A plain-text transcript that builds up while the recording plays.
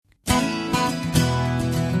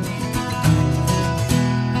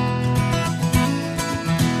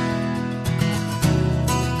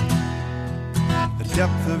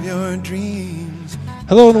your dreams.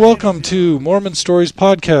 Hello and welcome to Mormon Stories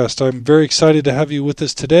Podcast. I'm very excited to have you with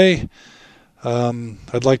us today.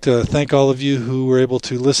 I'd like to thank all of you who were able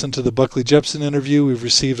to listen to the Buckley Jepson interview. We've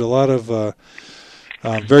received a lot of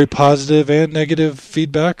very positive and negative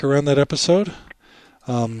feedback around that episode.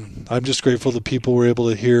 I'm just grateful that people were able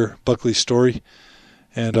to hear Buckley's story,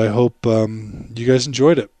 and I hope you guys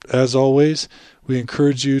enjoyed it. As always, we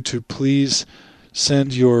encourage you to please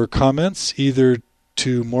send your comments either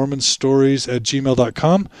to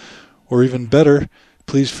mormonstories@gmail.com, or even better,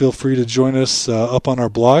 please feel free to join us up on our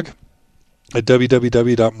blog at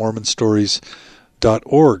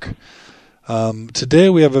www.mormonstories.org. Today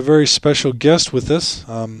we have a very special guest with us.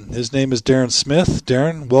 His name is Darren Smith.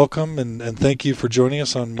 Darren, welcome, and thank you for joining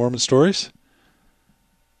us on Mormon Stories.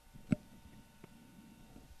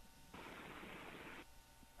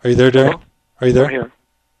 Are you there, Darren? Hello? Are you there? I'm here.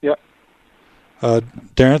 Yep.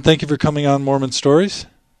 Darren, thank you for coming on Mormon Stories.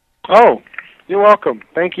 Oh, you're welcome.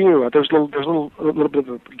 Thank you. There's a little bit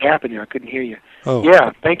of a gap in there. I couldn't hear you. Oh. Yeah,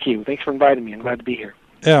 thank you. Thanks for inviting me. I'm glad to be here.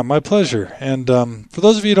 Yeah, my pleasure. And for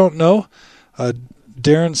those of you who don't know,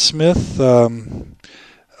 Darren Smith, well,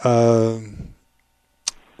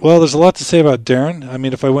 there's a lot to say about Darren. I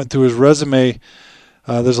mean, if I went through his resume,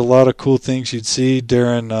 there's a lot of cool things you'd see.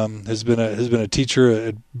 Darren has been a teacher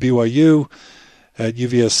at BYU, at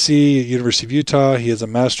UVSC, University of Utah. He has a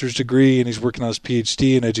master's degree, and he's working on his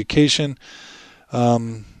PhD in education.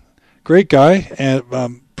 Great guy,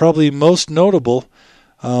 and probably most notable,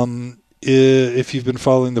 if you've been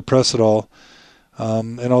following the press at all,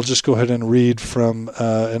 and I'll just go ahead and read from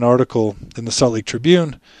an article in the Salt Lake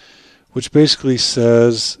Tribune, which basically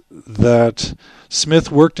says that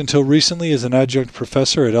Smith worked until recently as an adjunct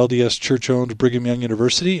professor at LDS church-owned Brigham Young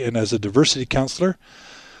University and as a diversity counselor.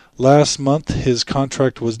 Last month, his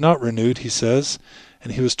contract was not renewed, he says,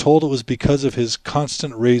 and he was told it was because of his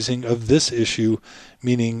constant raising of this issue,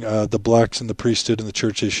 meaning the blacks in the priesthood and the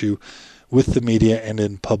church issue, with the media and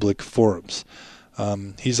in public forums.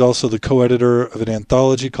 He's also the co-editor of an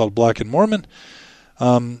anthology called Black and Mormon.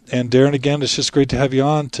 And Darren, again, it's just great to have you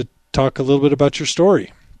on to talk a little bit about your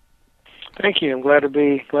story. Thank you. I'm glad to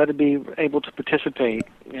be able to participate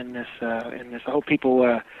in this. I hope people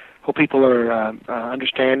are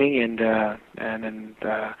understanding and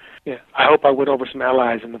yeah. I hope I win over some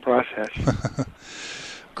allies in the process.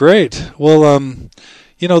 Great. Well,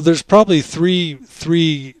 there's probably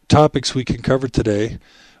three topics we can cover today.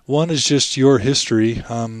 One is just your history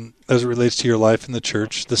as it relates to your life in the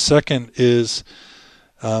church. The second is,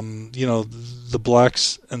 the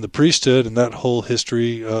blacks and the priesthood and that whole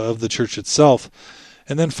history of the church itself.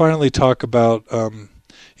 And then finally talk about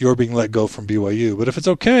your being let go from BYU. But if it's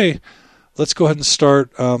okay, let's go ahead and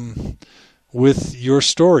start with your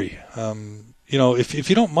story. If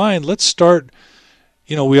you don't mind, let's start.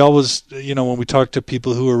 We always, when we talk to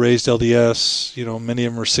people who are raised LDS, many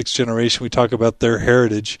of them are sixth generation, we talk about their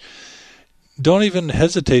heritage. Don't even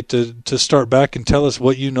hesitate to start back and tell us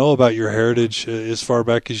what you know about your heritage as far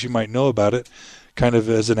back as you might know about it, kind of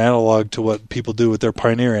as an analog to what people do with their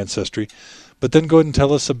pioneer ancestry. But then go ahead and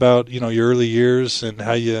tell us about, your early years and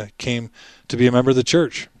how you came to be a member of the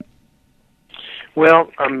church.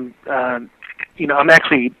 Well, I'm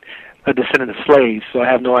actually a descendant of slaves, so I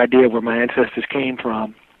have no idea where my ancestors came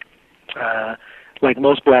from. Like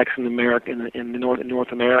most blacks in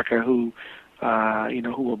North America who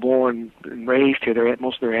were born and raised here,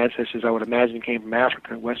 most of their ancestors, I would imagine, came from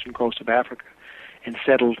Africa, western coast of Africa, and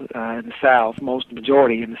settled in the South,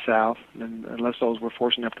 majority in the South, unless those were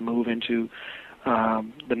fortunate enough to move into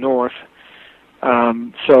the North.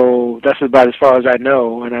 So that's about as far as I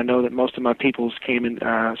know, and I know that most of my peoples came and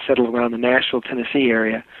settled around the Nashville, Tennessee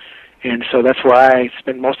area, and so that's where I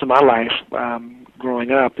spent most of my life growing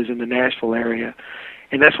up, is in the Nashville area.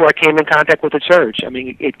 And that's where I came in contact with the church. I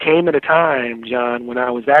mean, it came at a time, John, when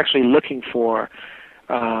I was actually looking for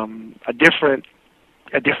a different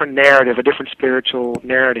narrative, a different spiritual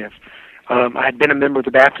narrative. I had been a member of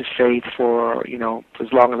the Baptist faith for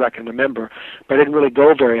as long as I can remember, but I didn't really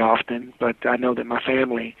go very often. But I know that my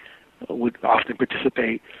family would often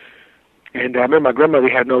participate. And I remember my grandmother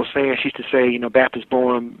had an old saying. She used to say, Baptist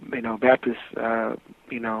born, Baptist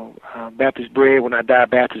bred. When I die,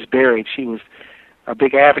 Baptist buried. She was a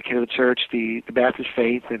big advocate of the church, the Baptist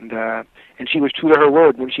faith, and she was true to her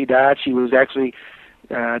word. When she died, she was actually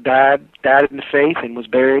died in the faith and was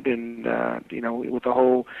buried, and with the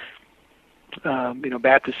whole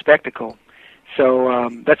Baptist spectacle. So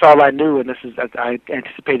that's all I knew, and I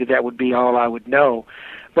anticipated that would be all I would know.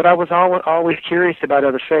 But I was always curious about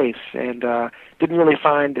other faiths, and didn't really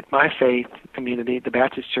find that my faith community, the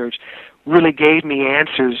Baptist Church, really gave me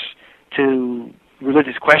answers to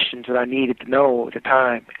religious questions that I needed to know at the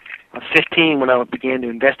time. I was 15 when I began to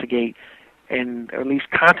investigate and at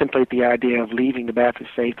least contemplate the idea of leaving the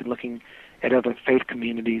Baptist faith and looking at other faith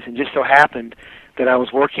communities. And just so happened that I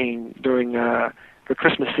was working during the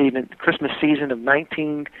Christmas season of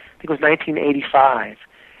 1985,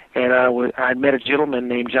 and I met a gentleman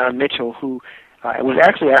named John Mitchell who was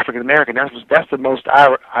actually African American. That's the most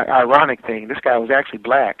ironic thing. This guy was actually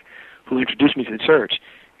black, who introduced me to the church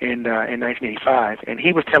in 1985, and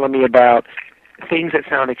he was telling me about things that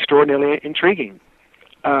sound extraordinarily intriguing,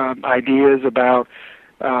 ideas about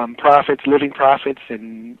prophets, living prophets,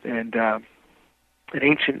 and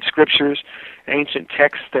ancient scriptures, ancient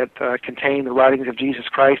texts that contain the writings of Jesus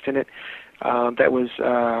Christ in it, that was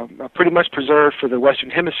pretty much preserved for the Western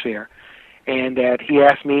Hemisphere, and that he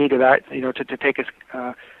asked me to take us,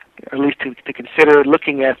 at least to consider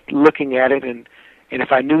looking at it, and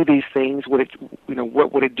if I knew these things, what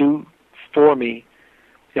would it do for me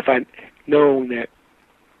if I known that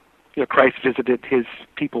Christ visited his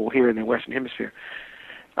people here in the Western Hemisphere.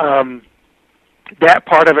 That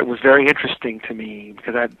part of it was very interesting to me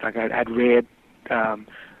because I'd read, I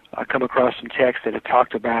come across some texts that had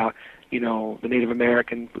talked about, the Native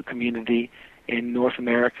American community in North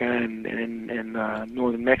America and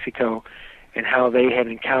northern Mexico, and how they had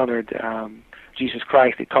encountered Jesus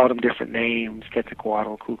Christ. They called him different names,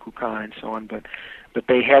 Quetzalcoatl, Kukulkan, and so on, but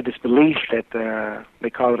they had this belief that they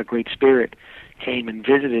call it a Great Spirit came and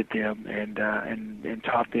visited them and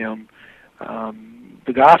taught them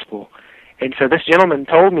the gospel. And so this gentleman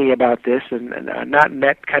told me about this, and not in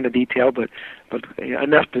that kind of detail, but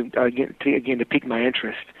enough to pique my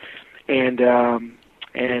interest. And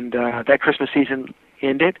that Christmas season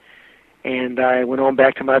ended, and I went on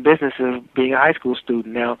back to my business of being a high school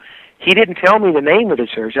student. Now, he didn't tell me the name of the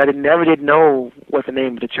church. I never did know what the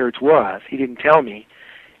name of the church was. He didn't tell me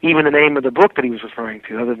even the name of the book that he was referring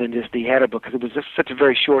to, other than just he had a book, because it was just such a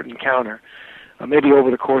very short encounter, maybe over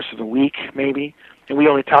the course of a week, maybe. And we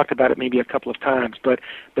only talked about it maybe a couple of times. But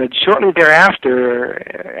shortly thereafter,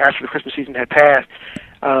 after the Christmas season had passed,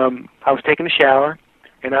 I was taking a shower,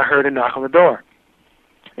 and I heard a knock on the door.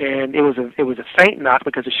 And it was a faint knock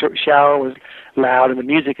because the shower was loud and the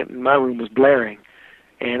music in my room was blaring.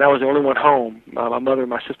 And I was the only one home. My mother and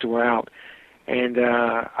my sister were out. And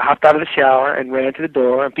I hopped out of the shower and ran to the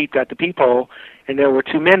door and peeped out the peephole, and there were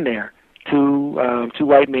two men there, two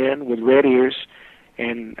white men with red ears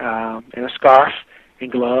and a scarf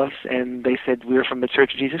and gloves, and they said, "We're from the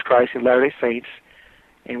Church of Jesus Christ of Latter-day Saints,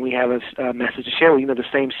 and we have a message to share with you." The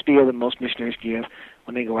same spiel that most missionaries give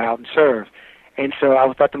when they go out and serve. And so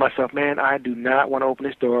I thought to myself, man, I do not want to open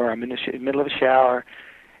this door. I'm in the middle of a shower,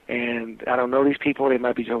 and I don't know these people. They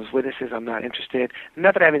might be Jehovah's Witnesses. I'm not interested.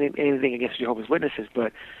 Not that I have anything against Jehovah's Witnesses,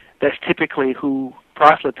 but that's typically who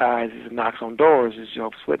proselytizes and knocks on doors is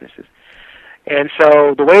Jehovah's Witnesses. And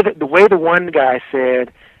so the way the one guy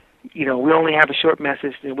said, we only have a short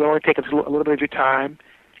message, and we'll only take a little bit of your time,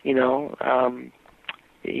 can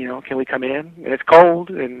we come in? And it's cold,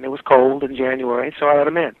 and it was cold in January, so I let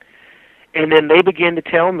him in. And then they began to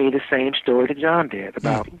tell me the same story that John did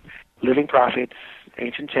about living prophets,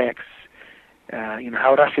 ancient texts,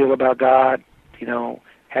 how would I feel about God,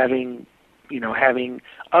 having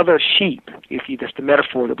other sheep, that's the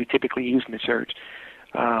metaphor that we typically use in the church,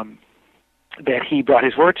 that he brought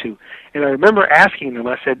his word to. And I remember asking them,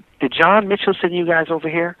 I said, "Did John Mitchell send you guys over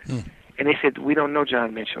here?" And they said, "We don't know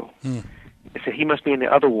John Mitchell." They said, "He must be in the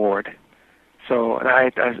other ward." So, and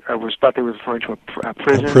I thought they were referring to a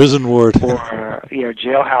prison. A prison ward. Or a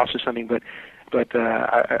jailhouse or something, but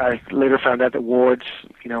I later found out that wards,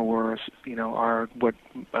 are what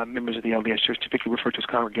members of the LDS Church typically refer to as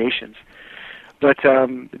congregations. But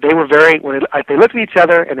they were they looked at each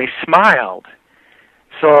other and they smiled.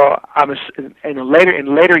 So in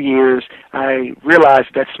later years, I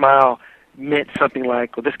realized that smile meant something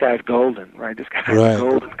like, well, this guy's golden, right? This guy's right.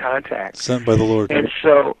 Golden contact. Sent by the Lord. And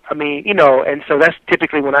so, and so that's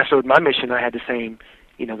typically when I started my mission, I had the same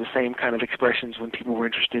kind of expressions when people were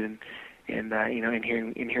interested in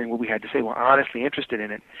hearing what we had to say, were honestly interested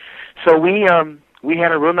in it. So we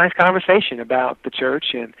had a real nice conversation about the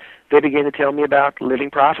church, and they began to tell me about living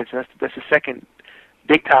prophets. And that's the second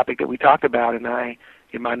big topic that we talked about, and I,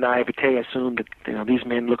 in my naivete, assumed that these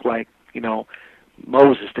men looked like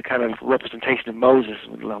Moses, the kind of representation of Moses,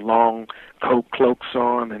 with long coat cloaks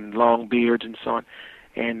on and long beards and so on.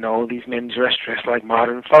 And all these men dressed like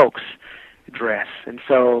modern folks dress. And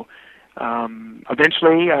so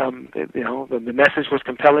eventually, the message was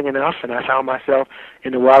compelling enough, and I found myself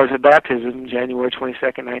in the waters of baptism January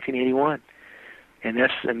 22nd, 1981. And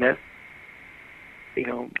that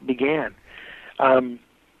began.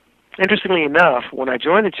 And interestingly enough, when I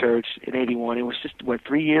joined the church in '81, it was just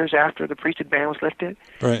 3 years after the priesthood ban was lifted.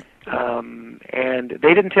 Right. And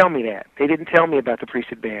they didn't tell me that. They didn't tell me about the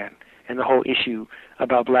priesthood ban and the whole issue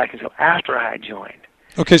about blacks until after I had joined.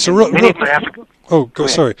 Okay, so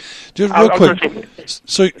sorry. Just real quick.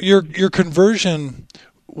 So your conversion,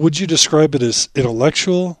 would you describe it as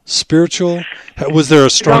intellectual, spiritual? Was there a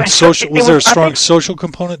strong social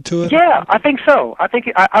component to it? Yeah, I think so.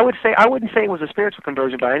 I would say I wouldn't say it was a spiritual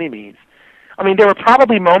conversion by any means. I mean, there were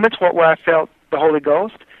probably moments where I felt the Holy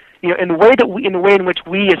Ghost, in the way in which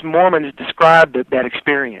we as Mormons describe that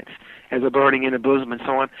experience as a burning in the bosom and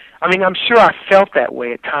so on. I mean, I'm sure I felt that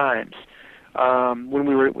way at times when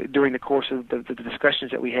we were during the course of the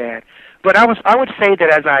discussions that we had. But I would say that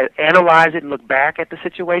as I analyze it and look back at the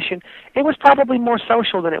situation, it was probably more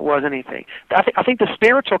social than it was anything. I think the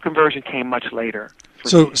spiritual conversion came much later.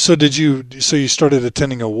 So you started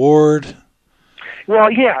attending a ward?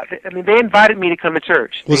 Well, yeah. I mean, they invited me to come to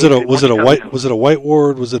church. Was it a white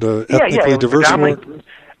ward? Was it a ethnically diverse ward?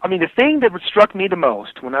 I mean, the thing that struck me the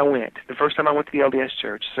most when I went, the first time I went to the LDS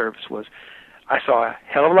church service, was I saw a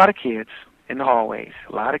hell of a lot of kids in the hallways,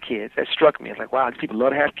 a lot of kids. That struck me. I was like, wow, these people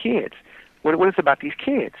love to have kids. What is it about these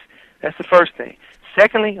kids? That's the first thing.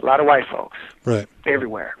 Secondly, a lot of white folks. Right.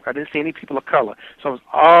 Everywhere. I didn't see any people of color. So I was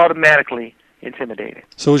automatically intimidated.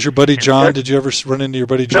 So was your buddy John? Did you ever run into your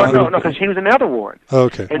buddy John? No, because he was in the other ward. Oh,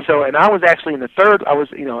 okay. And I was actually in the third.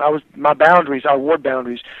 My boundaries, our ward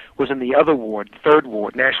boundaries, was in the other ward, third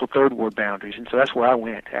ward, Nashville third ward boundaries, and so that's where I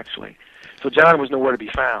went actually. So John was nowhere to be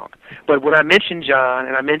found. But when I mentioned John,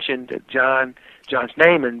 and I mentioned John's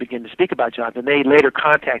name, and began to speak about John, then they later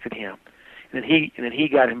contacted him, and then he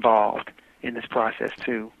got involved in this process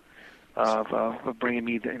too. Of bringing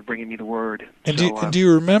me the word. And do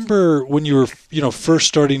you remember when you were first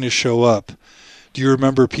starting to show up? Do you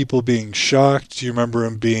remember people being shocked? Do you remember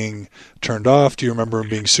them being turned off? Do you remember them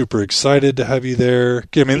being super excited to have you there?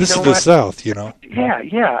 I mean, this is the South,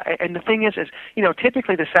 Yeah. And the thing is,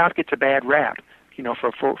 typically the South gets a bad rap,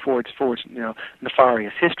 for its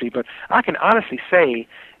nefarious history. But I can honestly say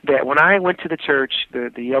that when I went to the church, the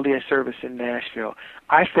LDS service in Nashville,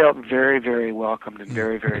 I felt very, very welcomed and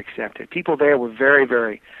very, very accepted. People there were very,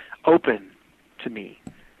 very open to me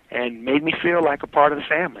and made me feel like a part of the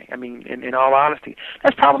family. I mean, in all honesty,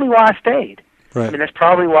 that's probably why I stayed. Right. I mean, that's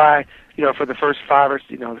probably why, for the first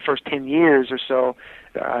the first 10 years or so,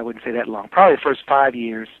 I wouldn't say that long, probably the first 5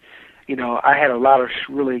 years, I had a lot of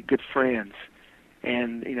really good friends,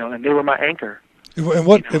 and and they were my anchor.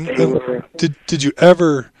 And did you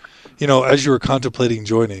ever, as you were contemplating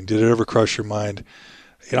joining, did it ever cross your mind,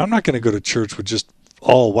 I'm not going to go to church with just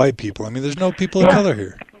all white people. I mean, there's no people of color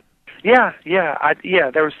here. Yeah.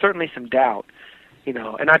 There was certainly some doubt,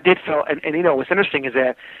 and I did feel, and what's interesting is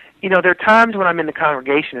that, there are times when I'm in the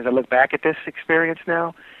congregation as I look back at this experience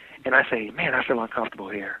now, and I say, man, I feel uncomfortable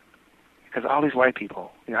here because all these white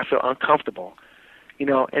people, I feel uncomfortable.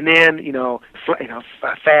 And then,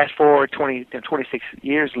 fast forward 26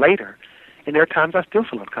 years later, and there are times I still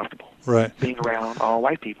feel uncomfortable being around all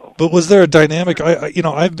white people. But was there a dynamic?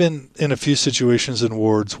 I've been in a few situations in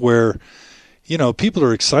wards where, people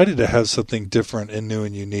are excited to have something different and new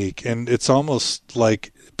and unique, and it's almost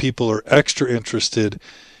like people are extra interested,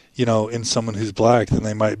 in someone who's black than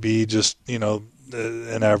they might be just,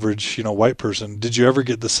 an average, white person. Did you ever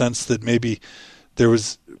get the sense that maybe there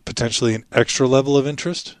was potentially an extra level of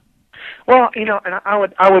interest? Well, and I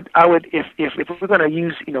would, if we're going to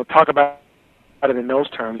use, talk about it in those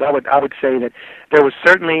terms, I would say that there was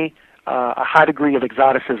certainly a high degree of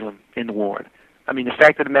exoticism in the ward. I mean, the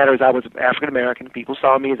fact of the matter is, I was African American. People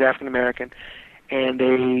saw me as African American, and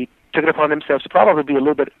they took it upon themselves to probably be a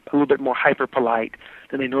little bit more hyper polite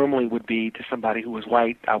than they normally would be to somebody who was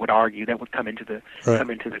white. I would argue that would come into the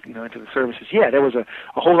into the services. Yeah, there was a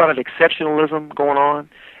whole lot of exceptionalism going on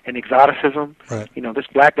and exoticism. Right. This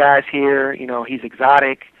black guy's here. He's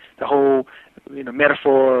exotic. The whole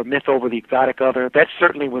metaphor or myth over the exotic other, that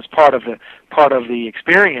certainly was part of the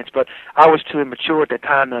experience. But I was too immature at that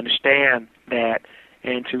time to understand that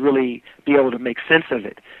and to really be able to make sense of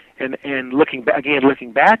it. And looking back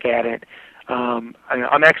at it, I'm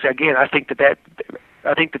actually, again, I think that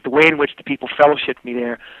the way in which the people fellowshipped me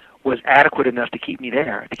there was adequate enough to keep me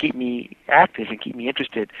there, to keep me active and keep me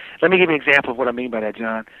interested. Let me give you an example of what I mean by that,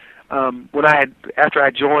 John. After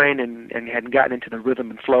I joined and had gotten into the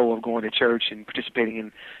rhythm and flow of going to church and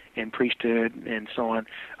participating in priesthood and so on,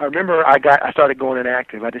 I remember I started going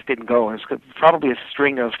inactive. I just didn't go. It was probably a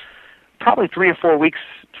string of probably 3 or 4 weeks,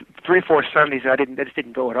 3 or 4 Sundays. I just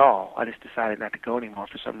didn't go at all. I just decided not to go anymore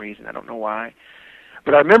for some reason. I don't know why.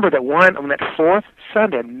 But I remember that on that 4th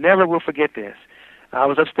Sunday, I never will forget this. I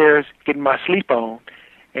was upstairs getting my sleep on,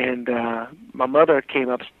 and my mother came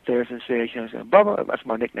upstairs and said, Bubba, that's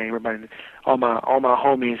my nickname. Everybody, all my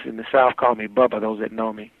homies in the South call me Bubba, those that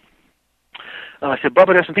know me. I said,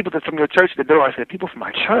 Bubba, there's some people from your church at the door. I said, people from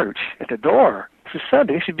my church at the door? It's a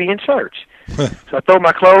Sunday. They should be in church. So I throw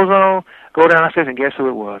my clothes on, go downstairs, and guess who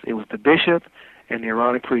it was? It was the bishop and the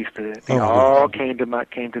Aaronic priesthood. They all came to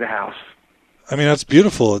the house. I mean, that's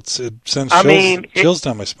beautiful. It sends chills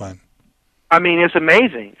down my spine. I mean, it's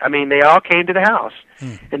amazing. I mean, they all came to the house.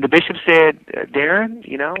 And the bishop said, Darren,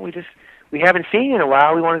 we haven't seen you in a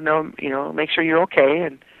while. We want to know, make sure you're okay.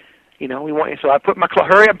 And, we want you. So I put my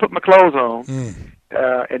clothes on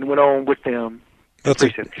and went on with them.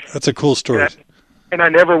 That's a cool story. And I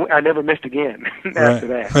never missed again after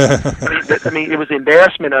that. I mean, it was the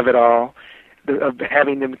embarrassment of it all, of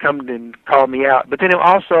having them come and call me out. But then it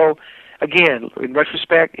also, again, in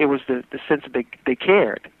retrospect, it was the sense that they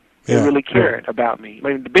cared. They really cared about me. I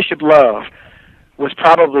mean, the Bishop Love was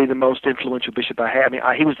probably the most influential bishop I had. I mean,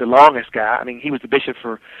 he was the longest guy. I mean, he was the bishop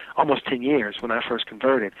for almost 10 years when I first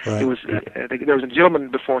converted. Right. There was a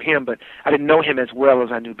gentleman before him, but I didn't know him as well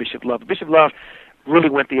as I knew Bishop Love. Bishop Love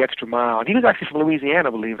really went the extra mile, and he was actually from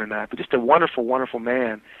Louisiana, believe it or not, but just a wonderful, wonderful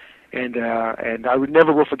man, and I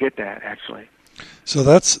never will forget that, actually. So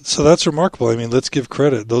that's remarkable. I mean, let's give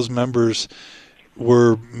credit. Those members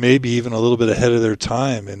were maybe even a little bit ahead of their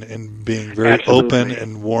time in being very open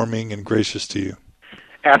and warming and gracious to you.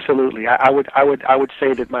 Absolutely. I would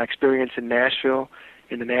say that my experience in Nashville,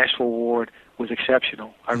 in the Nashville Ward, was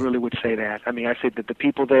exceptional. I really would say that. I mean, I say that the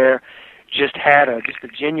people there just had a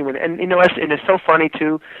genuine, and it's so funny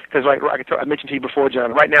too, because like I mentioned to you before,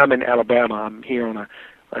 John. Right now I'm in Alabama. I'm here on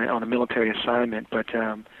a military assignment, but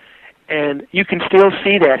and you can still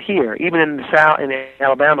see that here, even in the South, in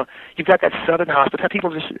Alabama. You've got that Southern hospitality.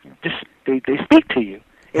 People just they speak to you.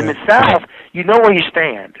 In the South, you know where you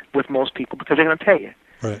stand with most people because they're going to tell you.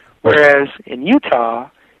 Right. Whereas in Utah,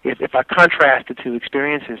 if I contrast the two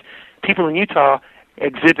experiences, people in Utah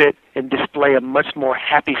exhibit and display a much more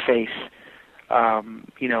happy face, kind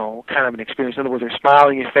of an experience. In other words, they're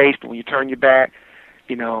smiling in your face, but when you turn your back,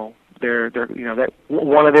 they're that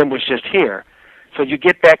one of them was just here. So you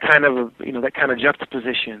get that kind of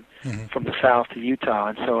juxtaposition from the South to Utah,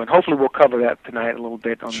 and hopefully we'll cover that tonight a little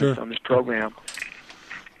bit on this program.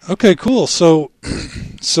 Okay, cool. So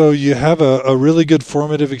you have a really good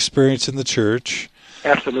formative experience in the church.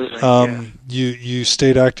 Absolutely. You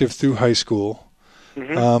stayed active through high school.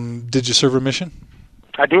 Mm-hmm. Did you serve a mission?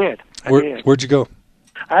 I did. Where'd you go?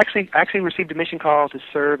 I actually received a mission call to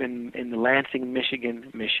serve in the Lansing, Michigan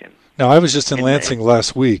mission. Now, I was just in Lansing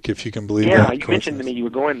last week, if you can believe that. Yeah, you mentioned to me you were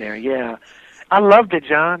going there. Yeah, I loved it,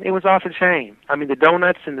 John. It was off the chain. I mean, the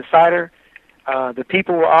donuts and the cider. The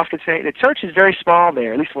people were off the chain. The church is very small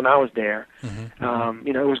there, at least when I was there. It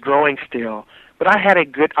was growing still. But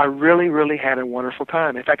I really, really had a wonderful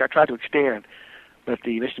time. In fact, I tried to extend, but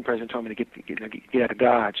the mission president told me to get out of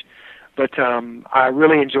Dodge. But I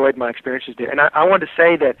really enjoyed my experiences there. And I wanted to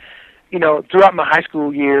say that, throughout my high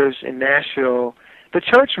school years in Nashville, the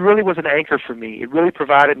church really was an anchor for me. It really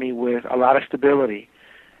provided me with a lot of stability.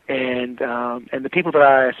 And the people that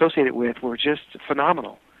I associated with were just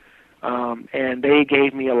phenomenal. And they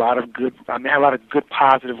gave me a lot of good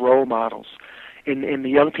positive role models in the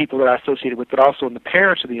young people that I associated with, but also in the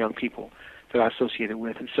parents of the young people that I associated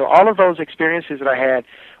with. And so all of those experiences that I had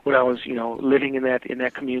when I was, living in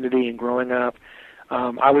that community and growing up,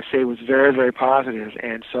 I would say was very, very positive.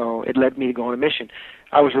 And so it led me to go on a mission.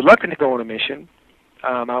 I was reluctant to go on a mission.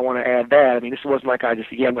 I want to add that. I mean, this wasn't like I just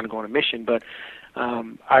said, I'm going to go on a mission, but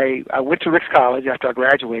I went to Ricks College after I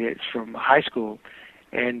graduated from high school.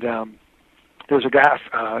 And there was a guy,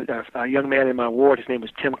 a young man in my ward. His name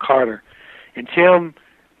was Tim Carter, and Tim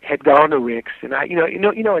had gone to Ricks. And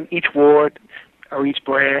in each ward or each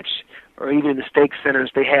branch or even in the stake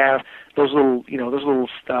centers, they have those little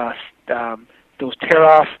those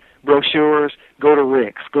tear-off brochures. Go to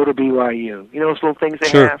Ricks, go to BYU. Those little things they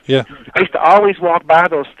have. Yeah. I used to always walk by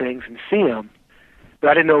those things and see them, but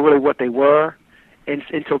I didn't know really what they were,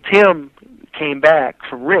 until Tim came back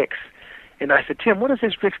from Ricks. And I said, Tim, what is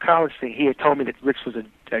this Ricks College thing? He had told me that Ricks was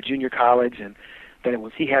a junior college and that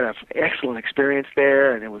he had an excellent experience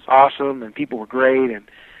there and it was awesome and people were great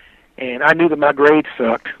and I knew that my grades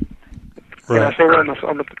sucked. Right. Can I say that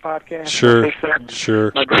on the podcast?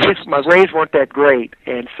 Sure. My grades weren't that great,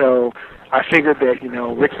 and so I figured that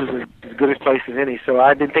Ricks was as good a place as any. So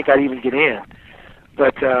I didn't think I'd even get in.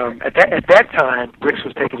 But at that time, Ricks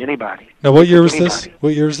was taking anybody. Now, what year was this?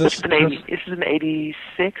 What year is this? This is in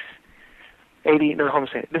 86.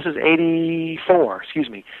 This is 84. Excuse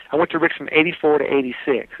me. I went to Ricks from 84 to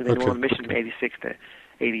 86, and then went on a mission from 86 to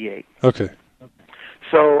 88. Okay.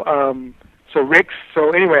 So Ricks. So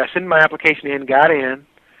anyway, I sent my application in, got in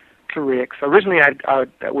to Ricks. Originally, I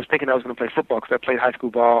was thinking I was going to play football because I played high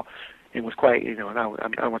school ball and was quite, and I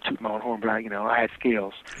want to toot my own horn, but I had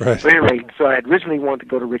skills. Right. But anyway, so I had originally wanted to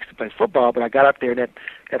go to Ricks to play football, but I got up there, and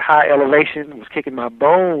that high elevation was kicking my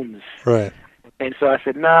bones. Right. And so I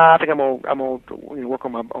said, nah, I think I'm gonna work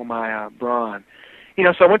on my brawn.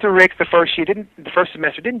 So I went to Ricks the first year. The first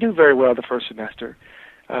semester didn't do very well. The first semester,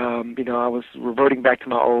 I was reverting back to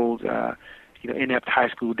my old, inept high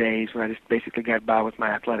school days where I just basically got by with my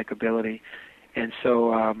athletic ability. And so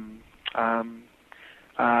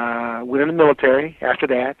went in the military after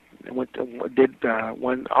that. Did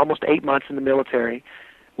almost 8 months in the military.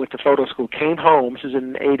 Went to photo school. Came home. This is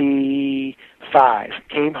in '85.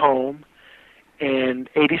 Came home. And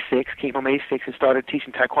came home 86 and started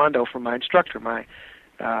teaching Taekwondo for my instructor. My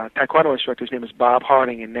Taekwondo instructor, his name is Bob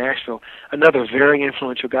Harding in Nashville. Another very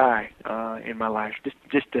influential guy in my life.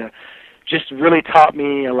 Just really taught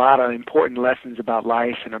me a lot of important lessons about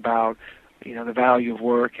life and about the value of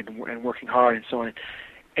work and working hard and so on.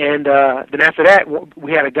 And then after that,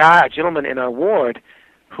 we had a gentleman in our ward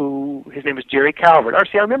who his name was Jerry Calvert.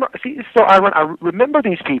 I remember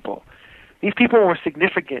these people. These people were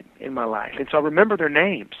significant in my life, and so I remember their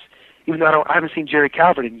names, even though I haven't seen Jerry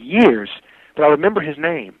Calvert in years, but I remember his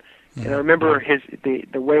name, and I remember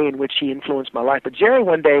the way in which he influenced my life. But Jerry,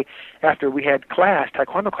 one day, after we had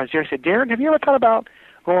Taekwondo class, Jerry said, "Darren, have you ever thought about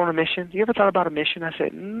going on a mission? You ever thought about a mission?" I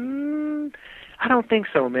said, "I don't think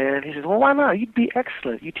so, man." He said, "Well, why not? You'd be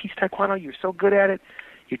excellent. You teach Taekwondo. You're so good at it.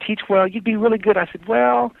 You teach well. You'd be really good." I said,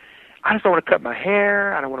 "Well, I just don't want to cut my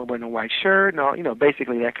hair. I don't want to wear no white shirt. No,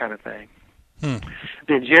 basically that kind of thing."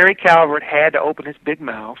 Then Jerry Calvert had to open his big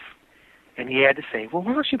mouth, and he had to say, "Well,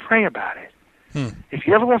 why don't you pray about it? If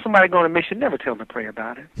you ever want somebody to go on a mission, never tell them to pray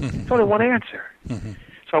about it. It's only one answer."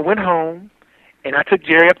 So I went home, and I took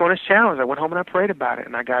Jerry up on his challenge. I went home and I prayed about it,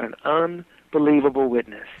 and I got an unbelievable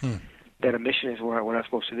witness that a mission is what I'm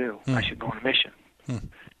supposed to do. I should go on a mission.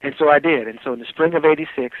 And so I did. And so in the spring of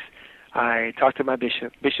 '86, I talked to my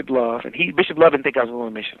bishop, Bishop Love, and Bishop Love didn't think I was going on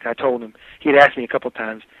a mission. I told him, he had asked me a couple of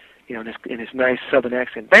times, in his nice southern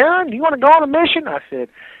accent, "Darren, do you want to go on a mission?" I said,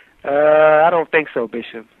 "I don't think so,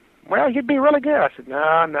 Bishop." "Well, you'd be really good." I said,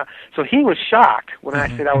 No. So he was shocked when I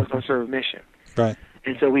said I was going to serve a mission. Right.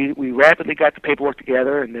 And so we rapidly got the paperwork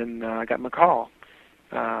together, and then I got my call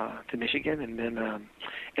to Michigan, and then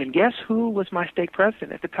and guess who was my stake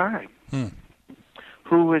president at the time?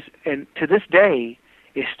 Who was, and to this day,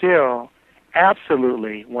 is still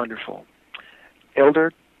absolutely wonderful.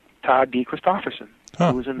 Elder Todd D. Christofferson.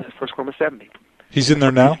 Who was in the First Quorum of 70. He's in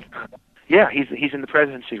there now? Yeah, he's in the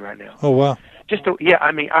presidency right now. Oh, wow.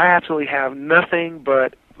 I absolutely have nothing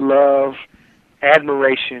but love,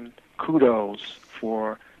 admiration, kudos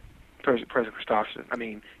for President Christofferson. I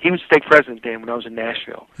mean, he was stake president then when I was in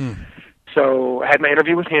Nashville. So I had my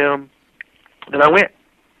interview with him, and I went.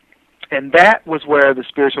 And that was where the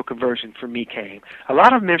spiritual conversion for me came. A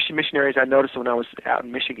lot of missionaries I noticed when I was out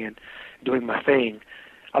in Michigan doing my thing,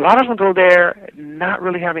 a lot of them go there not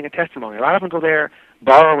really having a testimony. A lot of them go there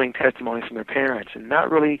borrowing testimonies from their parents and not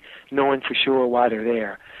really knowing for sure why they're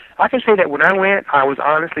there. I can say that when I went, I was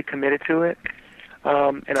honestly committed to it,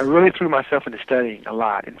 and I really threw myself into studying a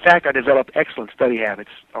lot. In fact, I developed excellent study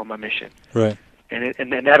habits on my mission. Right. And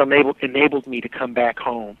that enabled me to come back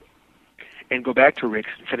home and go back to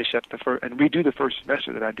Ricks and finish up and redo the first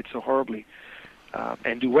semester that I did so horribly.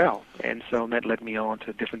 And do well, and so that led me on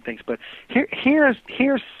to different things. But here's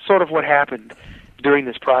sort of what happened during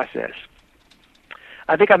this process.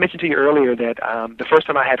 I think I mentioned to you earlier that the first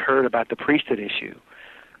time I had heard about the priesthood issue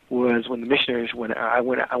was when I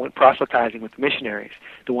went proselytizing with the missionaries,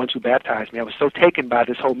 the ones who baptized me. I was so taken by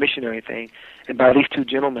this whole missionary thing, and by these two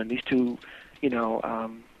gentlemen, these two,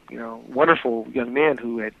 wonderful young men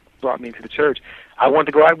who had brought me into the church. I wanted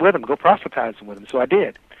to go out with them, go proselytizing with them, so I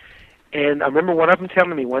did. And I remember one of them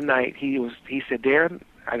telling me one night, he said, "Darren,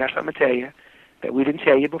 I got something to tell you that we didn't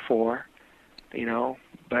tell you before, but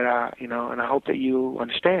and I hope that you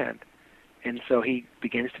understand." And so he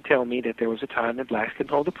begins to tell me that there was a time that blacks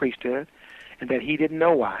couldn't hold the priesthood, and that he didn't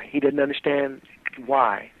know why. He didn't understand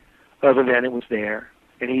why, other than it was there.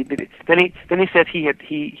 And then he said he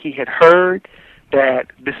had heard that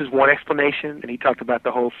this is one explanation, and he talked about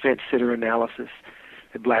the whole fence sitter analysis,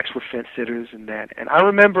 that blacks were fence sitters and that. And I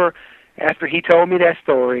remember after he told me that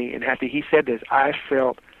story and after he said this, I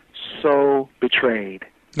felt so betrayed.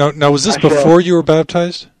 Now was this before you were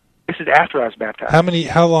baptized? This is after I was baptized.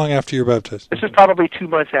 How long after you were baptized? This is probably 2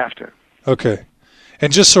 months after. Okay.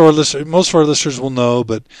 And just so most of our listeners will know,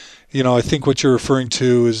 but I think what you're referring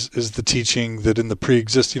to is the teaching that in the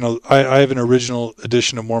pre-existing. I have an original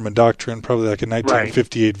edition of Mormon Doctrine, probably like a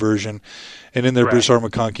 1958 version, and in there, Bruce R.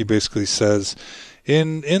 McConkie basically says,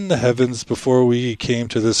 in the heavens before we came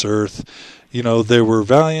to this earth, there were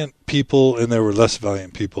valiant people and there were less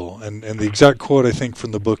valiant people, and the exact quote I think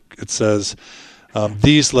from the book, it says,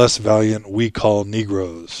 "These less valiant we call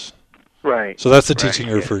Negroes." Right. So that's the teaching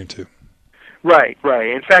you're referring to. Right.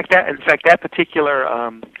 In fact, that particular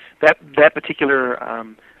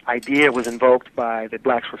idea was invoked by the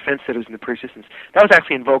blacks were fence sitters in the pre-existence. That was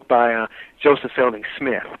actually invoked by Joseph Fielding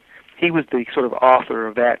Smith. He was the sort of author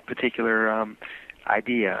of that particular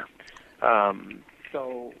idea.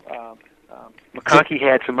 McConkie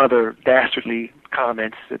had some other dastardly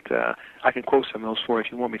comments that I can quote some of those for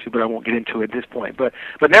if you want me to, but I won't get into it at this point. But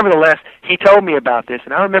nevertheless, he told me about this,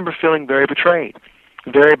 and I remember feeling very betrayed.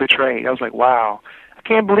 Very betrayed. I was like, wow, I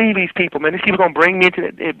can't believe these people, man. These people are going to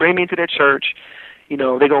bring me into their church. They're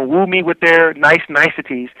going to woo me with their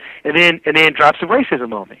niceties, and then drop some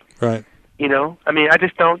racism on me. Right. I mean, I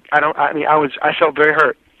felt very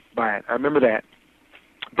hurt by it. I remember that.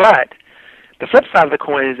 But the flip side of the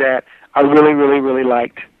coin is that I really, really, really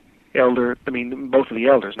liked both of the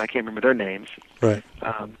elders, and I can't remember their names. Right.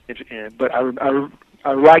 But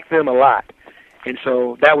I liked them a lot, and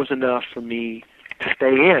so that was enough for me to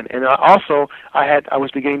stay in. And I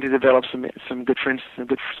was beginning to develop some good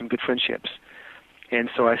friendships, and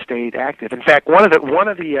so I stayed active. In fact, one of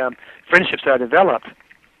the friendships that I developed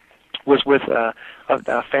was with a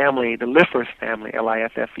family, the Lifferth family,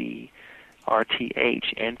 Liffearth.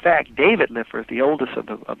 In fact, David Lifferth, the oldest of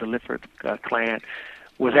the Lifferth clan,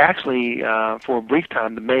 was actually for a brief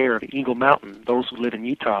time the mayor of Eagle Mountain. Those who live in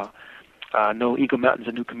Utah know Eagle Mountain's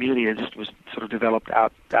a new community that just was sort of developed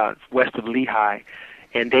out west of Lehi,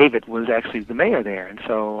 and David was actually the mayor there. And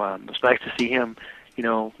so it was nice to see him,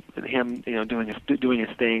 doing his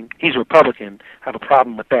thing. He's a Republican. I have a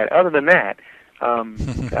problem with that. Other than that,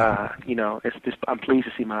 it's just I'm pleased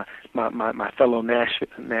to see my fellow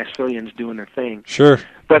Nashvillians doing their thing. Sure.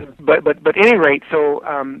 But at any rate, so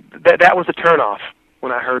that was a turnoff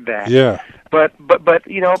when I heard that. Yeah. But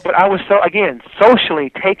I was socially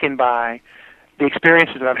taken by the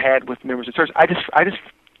experiences that I've had with members of the church. I just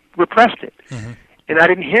repressed it. Mm-hmm. And I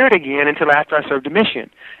didn't hear it again until after I served a mission.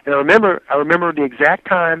 And I remember the exact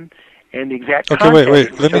time and the exact context. Okay,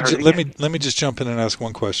 wait. Let me just jump in and ask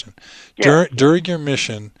one question. Yeah. During your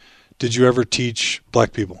mission, did you ever teach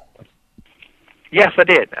black people? Yes, I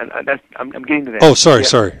did. I'm getting to that. Oh, sorry.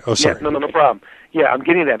 Oh, sorry. Yeah, no problem. Yeah, I'm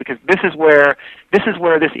getting to that because this is where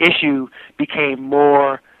this issue became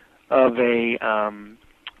more of a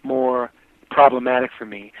more problematic for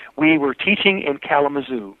me. We were teaching in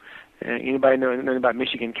Kalamazoo. Anybody know about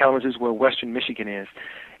Michigan? Kalamazoo is where western Michigan is,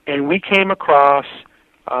 and we came across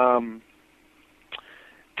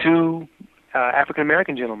two African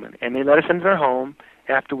American gentlemen, and they let us into their home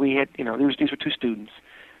after we had, these were two students,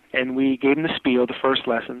 and we gave them the spiel, the first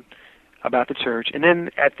lesson about the church, and then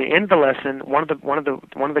at the end of the lesson, one of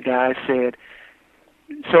the guys said,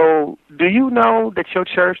 "So, do you know that your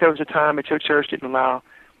church? There was a time that your church didn't allow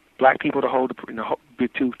black people to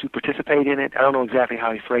to participate in it." I don't know exactly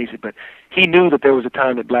how he phrased it, but he knew that there was a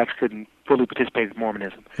time that blacks couldn't fully participate in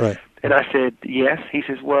Mormonism. Right. And I said, "Yes." He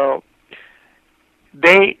says, "Well,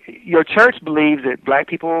 your church believes that black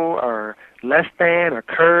people are less than or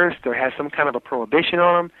cursed or has some kind of a prohibition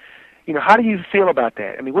on them. How do you feel about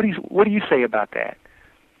that? I mean, what do you say about that?"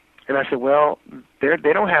 And I said, "Well,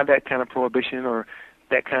 they don't have that kind of prohibition or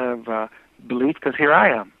that kind of belief because here I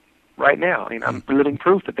am right now. I'm living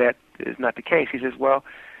proof that is not the case." He says,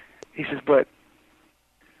 "But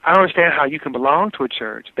I don't understand how you can belong to a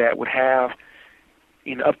church that would have,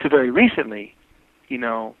 up to very recently,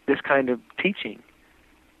 this kind of teaching,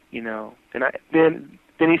 And then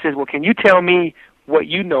he says, "Well, can you tell me what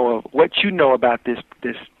you know about this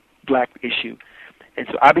black issue?" And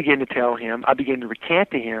so I began to tell him. I began to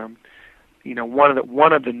recant to him,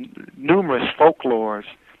 one of the numerous folklorish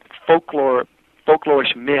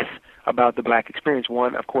myths about the black experience.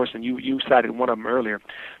 One, of course, and you cited one of them earlier,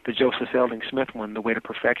 the Joseph Fielding Smith one, The Way to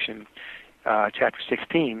Perfection, chapter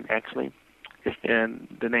 16, actually. And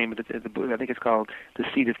the name of the book, I think it's called The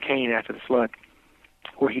Seed of Cain After the Flood,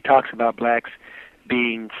 where he talks about blacks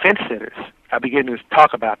being fence sitters. I begin to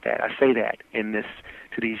talk about that. I say that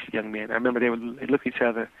to these young men. I remember they look at each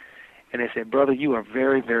other and they said, "Brother, you are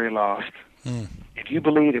very, very lost. If you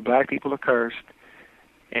believe that black people are cursed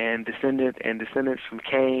and descendants from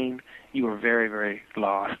Cain, you are very, very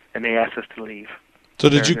lost." And they asked us to leave. So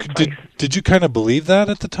did you kind of believe that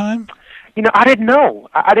at the time? I didn't know.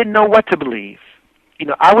 I didn't know what to believe.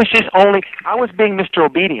 I was being Mr.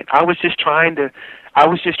 Obedient. I was just trying to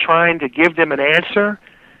give them an answer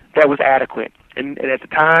that was adequate. And at the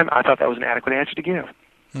time, I thought that was an adequate answer to give.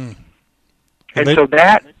 Hmm.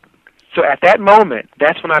 So at that moment,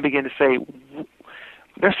 that's when I began to say,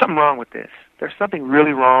 there's something wrong with this. There's something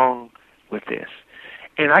really wrong with this.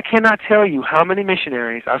 And I cannot tell you how many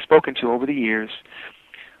missionaries I've spoken to over the years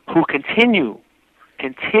who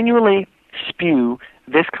continually spew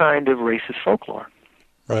this kind of racist folklore.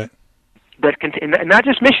 Right. And not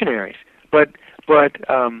just missionaries, but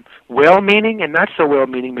well-meaning and not so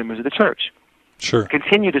well-meaning members of the church. Sure.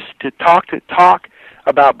 Continue to talk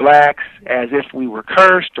about blacks as if we were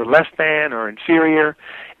cursed or less than or inferior,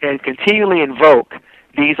 and continually invoke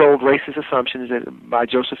these old racist assumptions by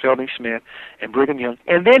Joseph Fielding Smith and Brigham Young,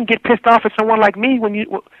 and then get pissed off at someone like me when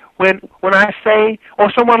I say,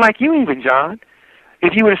 or someone like you even, John.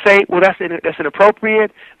 If you were to say, well, that's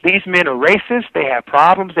inappropriate, these men are racist, they have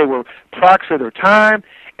problems, they were products of their time,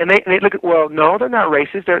 and they look at, well, no, they're not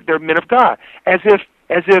racist, they're men of God, as if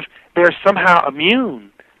they're somehow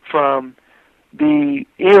immune from the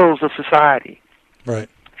ills of society. Right.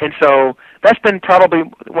 And so that's been probably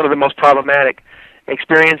one of the most problematic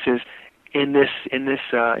experiences in this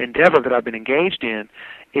endeavor that I've been engaged in,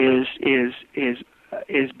 is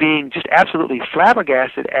being just absolutely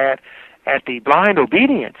flabbergasted at the blind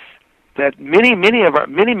obedience that many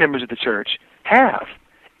members of the church have,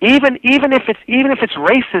 even if it's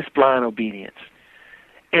racist blind obedience,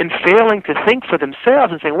 and failing to think for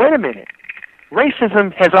themselves and saying, wait a minute,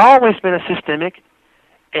 racism has always been a systemic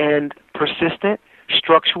and persistent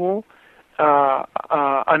structural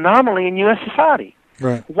anomaly in U.S. society.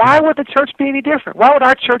 Right. Why would the church be any different? Why would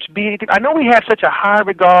our church be any different? I know we have such a high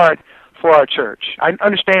regard for our church. I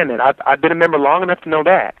understand that. I've been a member long enough to know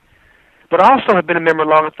that. But also have been a member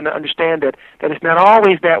long enough to understand that it's not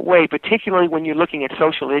always that way, particularly when you're looking at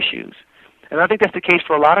social issues. And I think that's the case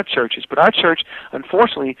for a lot of churches. But our church,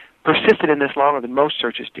 unfortunately, persisted in this longer than most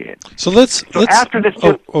churches did. So let's after this.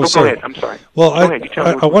 Go ahead. I'm sorry. Well, I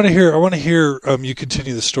want to hear you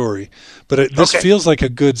continue the story, but this feels like a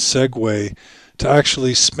good segue to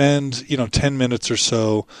actually spend 10 minutes or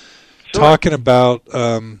so talking about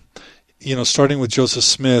starting with Joseph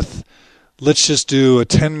Smith. Let's just do a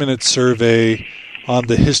 10-minute survey on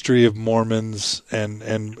the history of Mormons and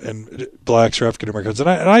blacks or African Americans. And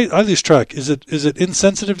I lose track. Is it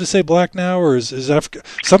insensitive to say black now, or is Africa?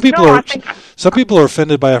 Some people are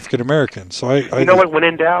offended by African Americans. So I know what? When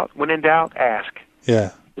in doubt, ask.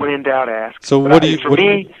 Yeah. When in doubt, ask. So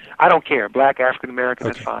I don't care. Black, African American,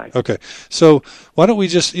 that's fine. Okay. So why don't we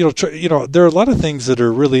just there are a lot of things that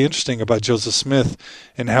are really interesting about Joseph Smith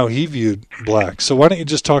and how he viewed blacks. So why don't you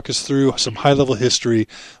just talk us through some high level history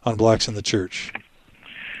on blacks in the church?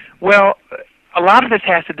 Well, a lot of this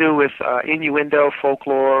has to do with innuendo,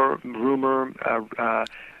 folklore, rumor,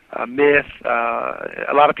 myth.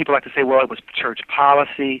 A lot of people like to say, well, it was church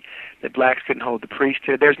policy that blacks couldn't hold the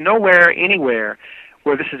priesthood. There's nowhere, anywhere,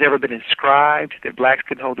 where this has ever been inscribed that blacks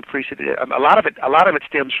couldn't hold the priesthood. A lot of it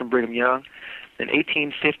stems from Brigham Young in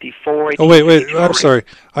 1854. Oh, wait! I'm sorry.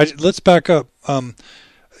 Let's back up. The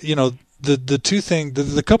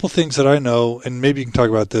couple things that I know, and maybe you can talk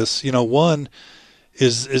about this. One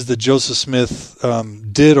is that Joseph Smith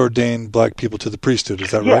did ordain black people to the priesthood. Is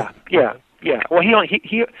that right? Yeah. Well,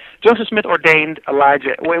 he Joseph Smith ordained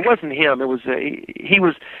Elijah. Well, it wasn't him. It was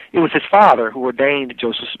his father who ordained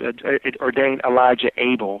ordained Elijah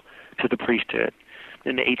Abel to the priesthood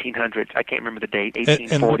in the 1800s. I can't remember the date,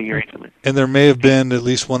 1840 or something. And there may have been at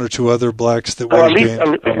least one or two other blacks that were ordained.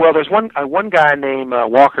 Well, there's one guy named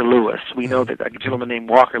Walker Lewis. We know that a gentleman named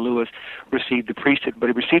Walker Lewis received the priesthood, but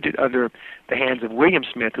he received it under the hands of William